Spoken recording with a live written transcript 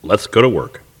Let's go to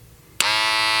work.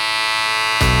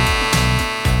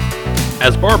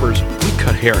 As barbers, we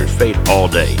cut hair and fade all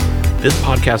day. This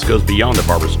podcast goes beyond the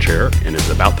barber's chair and is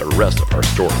about the rest of our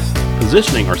story,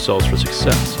 positioning ourselves for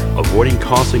success, avoiding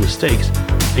costly mistakes,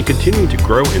 and continuing to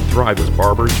grow and thrive as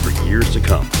barbers for years to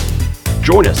come.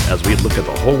 Join us as we look at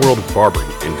the whole world of barbering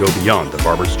and go beyond the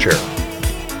barber's chair.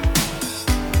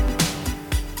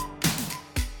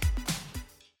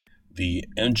 The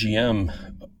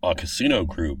MGM casino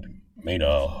group made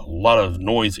a lot of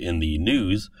noise in the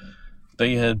news.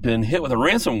 They had been hit with a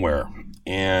ransomware,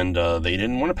 and they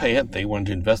didn't want to pay it. They wanted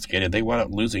to investigate it. They wound up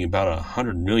losing about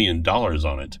 $100 million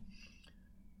on it.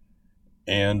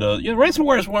 And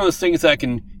ransomware is one of those things that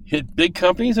can hit big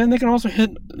companies, and they can also hit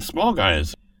small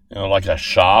guys. Like a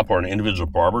shop or an individual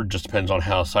barber. Just depends on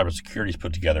how cybersecurity is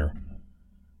put together.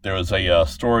 There was a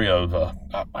story of,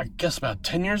 I guess about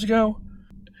 10 years ago,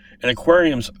 an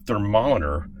aquarium's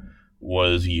thermometer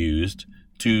was used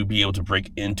to be able to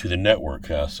break into the network.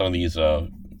 Some of these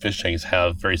fish tanks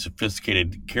have very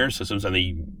sophisticated care systems, and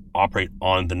they operate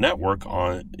on the network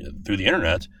through the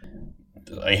internet.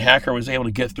 A hacker was able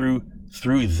to get through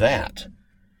that.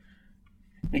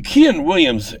 Keya'an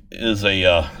Williams is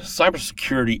a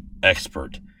cybersecurity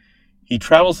expert. He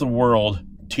travels the world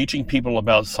teaching people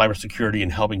about cybersecurity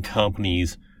and helping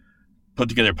companies put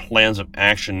together plans of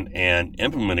action and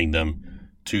implementing them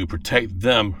to protect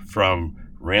them from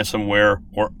ransomware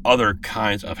or other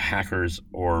kinds of hackers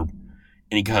or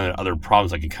any kind of other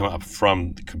problems that can come up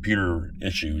from the computer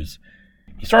issues.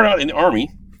 He started out in the Army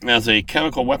as a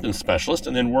chemical weapons specialist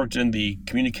and then worked in the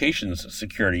communications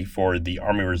security for the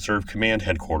Army Reserve Command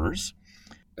headquarters.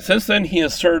 Since then, he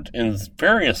has served in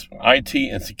various IT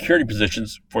and security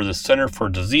positions for the Center for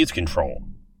Disease Control.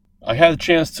 I had a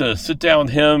chance to sit down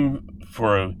with him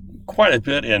for quite a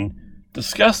bit and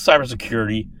discuss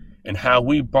cybersecurity and how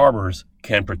we barbers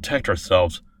can protect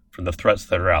ourselves from the threats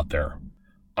that are out there.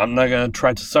 I'm not going to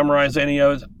try to summarize any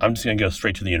of it. I'm just going to go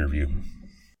straight to the interview.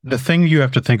 The thing you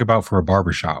have to think about for a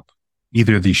barbershop,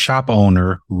 either the shop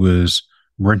owner who is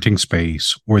renting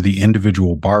space or the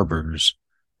individual barbers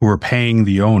who are paying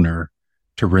the owner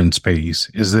to rent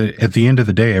space, is that at the end of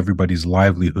the day, everybody's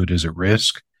livelihood is at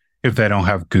risk if they don't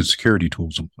have good security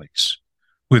tools in place.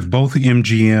 With both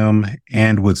MGM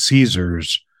and with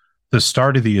Caesars, the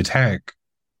start of the attack,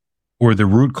 or the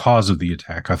root cause of the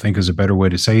attack, I think is a better way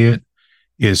to say it,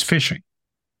 is phishing.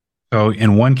 So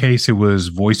in one case, it was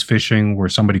voice phishing where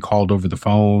somebody called over the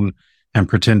phone and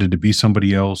pretended to be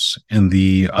somebody else. In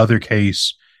the other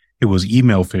case, it was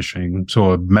email phishing.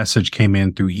 So a message came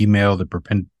in through email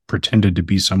that pretended to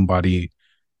be somebody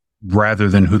rather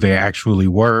than who they actually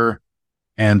were.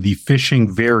 And the phishing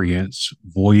variants,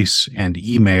 voice and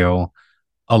email,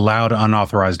 allowed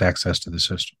unauthorized access to the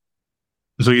system.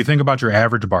 So you think about your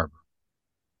average barber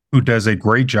who does a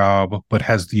great job, but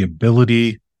has the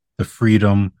ability, the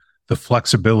freedom, the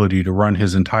flexibility to run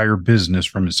his entire business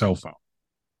from his cell phone.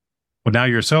 Well, now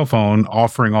your cell phone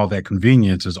offering all that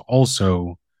convenience is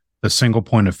also the single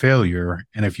point of failure.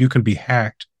 And if you can be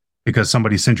hacked because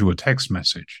somebody sent you a text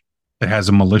message that has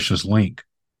a malicious link,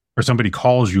 or somebody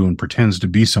calls you and pretends to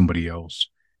be somebody else,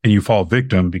 and you fall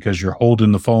victim because you're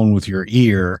holding the phone with your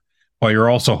ear while you're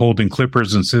also holding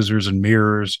clippers and scissors and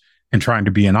mirrors and trying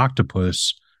to be an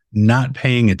octopus, not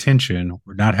paying attention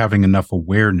or not having enough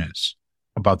awareness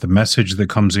about the message that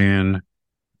comes in,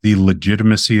 the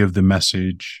legitimacy of the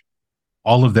message,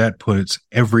 all of that puts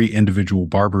every individual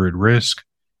barber at risk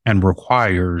and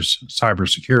requires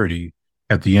cybersecurity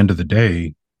at the end of the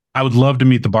day. I would love to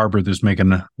meet the barber that's making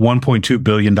 $1.2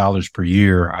 billion per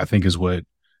year, I think is what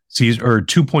or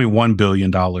 $2.1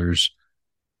 billion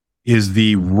is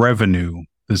the revenue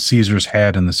that Caesars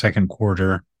had in the second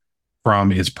quarter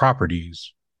from its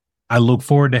properties. I look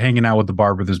forward to hanging out with the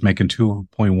barber that's making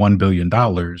 $2.1 billion,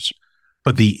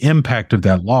 but the impact of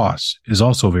that loss is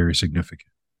also very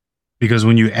significant. Because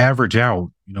when you average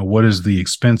out, what is the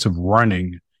expense of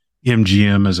running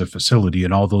MGM as a facility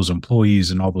and all those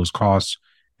employees and all those costs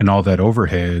and all that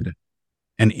overhead,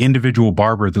 an individual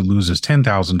barber that loses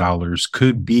 $10,000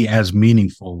 could be as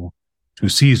meaningful to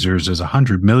Caesars as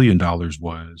 $100 million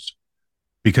was.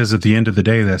 Because at the end of the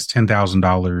day, that's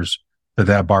 $10,000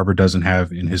 that barber doesn't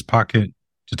have in his pocket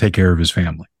to take care of his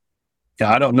family.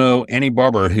 Yeah, I don't know any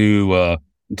barber who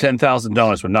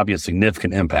 $10,000 would not be a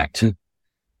significant impact.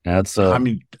 That's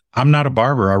I'm not a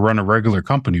barber. I run a regular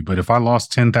company, but if I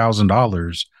lost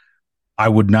 $10,000, I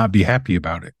would not be happy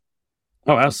about it.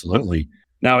 Oh, absolutely.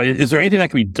 Now, is there anything that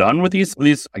can be done with these,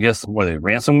 I guess,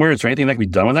 ransomware? Is there anything that can be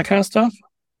done with that kind of stuff?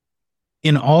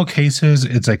 In all cases,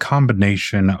 it's a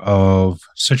combination of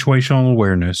situational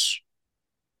awareness,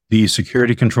 the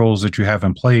security controls that you have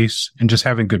in place, and just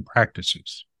having good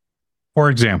practices. For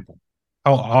example,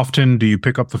 how often do you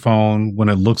pick up the phone when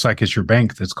it looks like it's your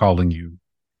bank that's calling you?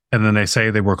 And then they say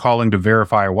they were calling to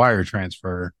verify a wire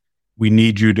transfer. We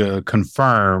need you to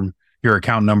confirm your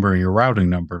account number and your routing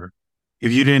number.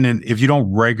 If you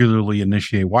don't regularly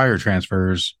initiate wire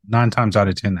transfers, 9 times out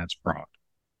of 10, that's fraud.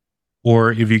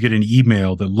 Or if you get an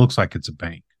email that looks like it's a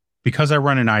bank. Because I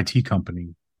run an IT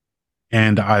company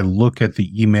and I look at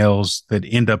the emails that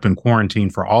end up in quarantine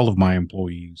for all of my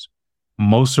employees,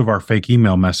 most of our fake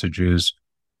email messages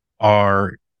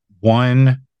are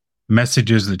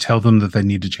messages that tell them that they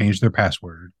need to change their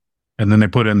password. And then they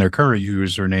put in their current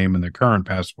username and their current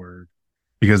password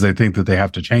because they think that they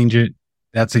have to change it.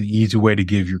 That's an easy way to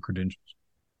give your credentials.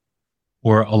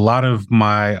 Or a lot of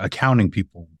my accounting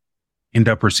people end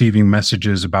up receiving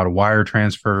messages about a wire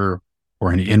transfer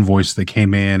or an invoice that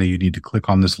came in and you need to click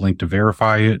on this link to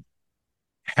verify it.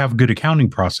 Have good accounting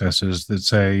processes that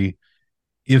say,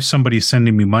 if somebody's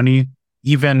sending me money,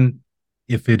 even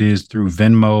if it is through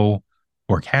Venmo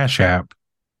or Cash App,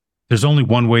 there's only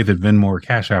one way that Venmo or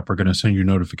Cash App are going to send you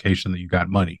notification that you got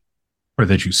money or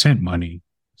that you sent money.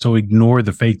 So ignore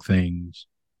the fake things,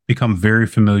 become very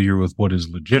familiar with what is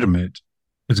legitimate.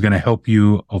 It's going to help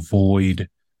you avoid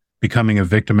becoming a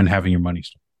victim and having your money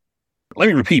stolen. Let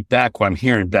me repeat back what I'm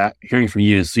hearing from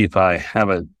you to see if I have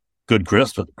a good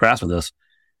grasp of this.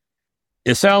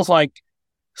 It sounds like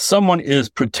someone is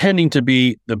pretending to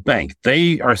be the bank.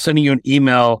 They are sending you an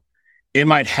email. It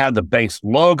might have the bank's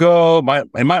logo.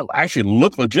 It might actually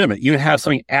look legitimate. You have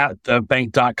something at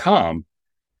thebank.com.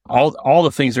 All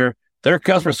the things there. Their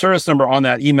customer service number on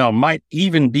that email might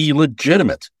even be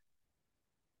legitimate.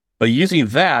 But using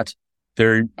that,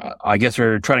 I guess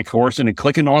they're trying to coerce into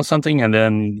clicking on something, and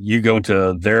then you go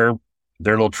into their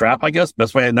little trap, I guess.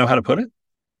 Best way I know how to put it.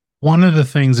 One of the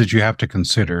things that you have to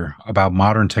consider about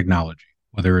modern technology,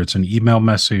 whether it's an email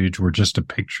message or just a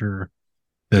picture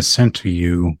that's sent to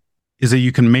you, is that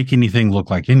you can make anything look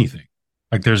like anything.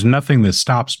 Like there's nothing that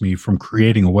stops me from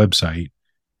creating a website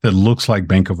that looks like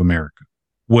Bank of America.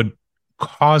 What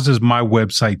causes my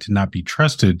website to not be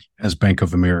trusted as Bank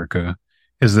of America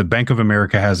is that Bank of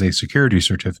America has a security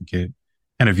certificate.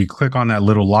 And if you click on that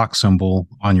little lock symbol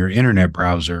on your internet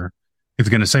browser, it's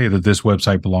going to say that this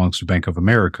website belongs to Bank of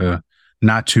America,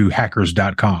 not to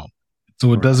hackers.com.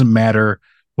 So it doesn't matter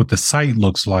what the site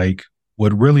looks like.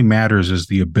 What really matters is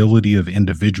the ability of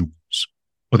individuals,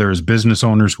 whether it's business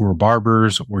owners who are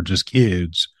barbers or just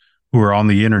kids who are on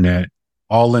the internet.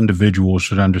 All individuals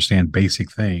should understand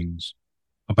basic things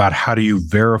about how do you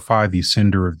verify the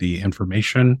sender of the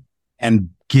information.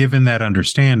 And given that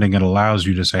understanding, it allows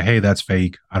you to say, hey, that's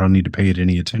fake. I don't need to pay it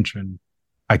any attention.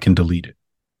 I can delete it.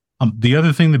 The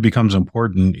other thing that becomes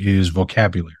important is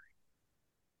vocabulary.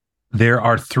 There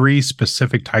are 3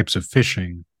 specific types of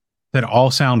phishing that all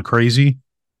sound crazy,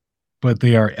 but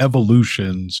they are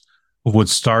evolutions of what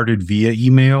started via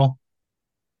email.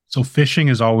 So phishing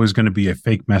is always going to be a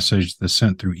fake message that's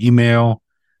sent through email.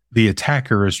 The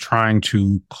attacker is trying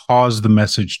to cause the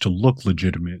message to look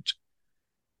legitimate.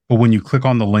 But when you click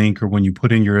on the link or when you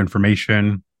put in your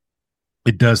information,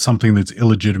 it does something that's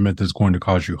illegitimate that's going to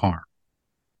cause you harm.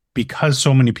 Because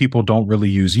so many people don't really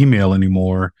use email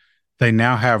anymore, they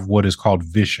now have what is called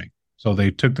vishing. So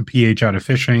they took the PH out of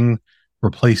phishing,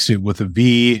 replaced it with a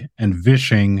V, and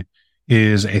vishing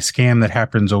is a scam that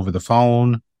happens over the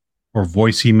phone or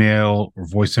voice email or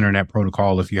voice internet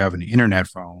protocol if you have an internet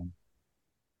phone.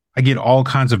 I get all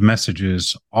kinds of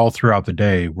messages all throughout the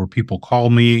day where people call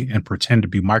me and pretend to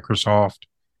be Microsoft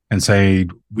and say,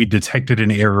 we detected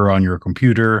an error on your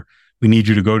computer. We need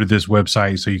you to go to this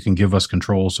website so you can give us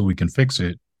control so we can fix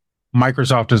it.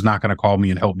 Microsoft is not going to call me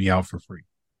and help me out for free.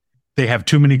 They have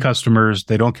too many customers.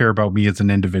 They don't care about me as an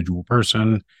individual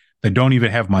person. They don't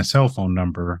even have my cell phone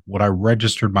number. What I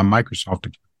registered my Microsoft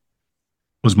account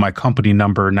was my company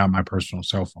number, not my personal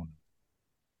cell phone.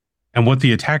 And what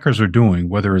the attackers are doing,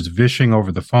 whether it's vishing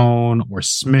over the phone or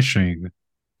smishing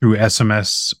through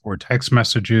SMS or text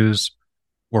messages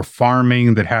or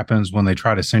farming that happens when they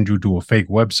try to send you to a fake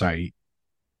website,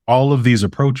 all of these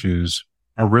approaches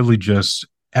are really just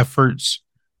efforts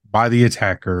by the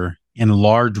attacker in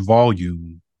large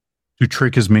volume to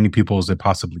trick as many people as they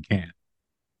possibly can.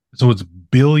 So it's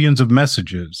billions of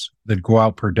messages that go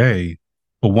out per day,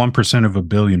 but 1% of a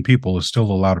billion people is still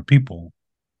a lot of people.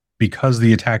 Because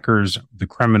the attackers, the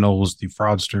criminals, the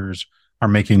fraudsters are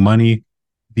making money,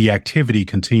 the activity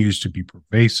continues to be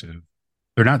pervasive.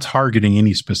 They're not targeting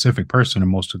any specific person in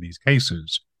most of these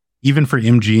cases. Even for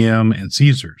MGM and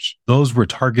Caesars, those were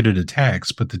targeted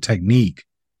attacks, but the technique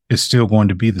is still going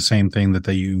to be the same thing that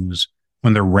they use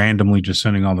when they're randomly just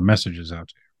sending all the messages out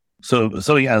to you. So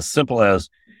something as simple as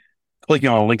clicking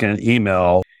on a link in an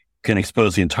email can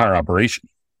expose the entire operation.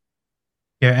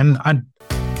 Yeah, and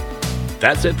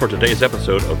that's it for today's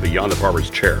episode of Beyond the Barber's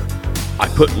Chair. I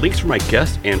put links for my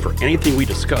guests and for anything we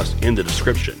discussed in the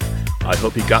description. I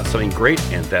hope you got something great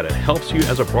and that it helps you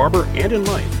as a barber and in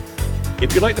life.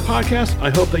 If you like the podcast,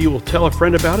 I hope that you will tell a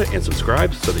friend about it and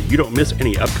subscribe so that you don't miss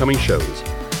any upcoming shows.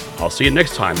 I'll see you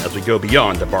next time as we go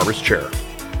beyond the barber's chair.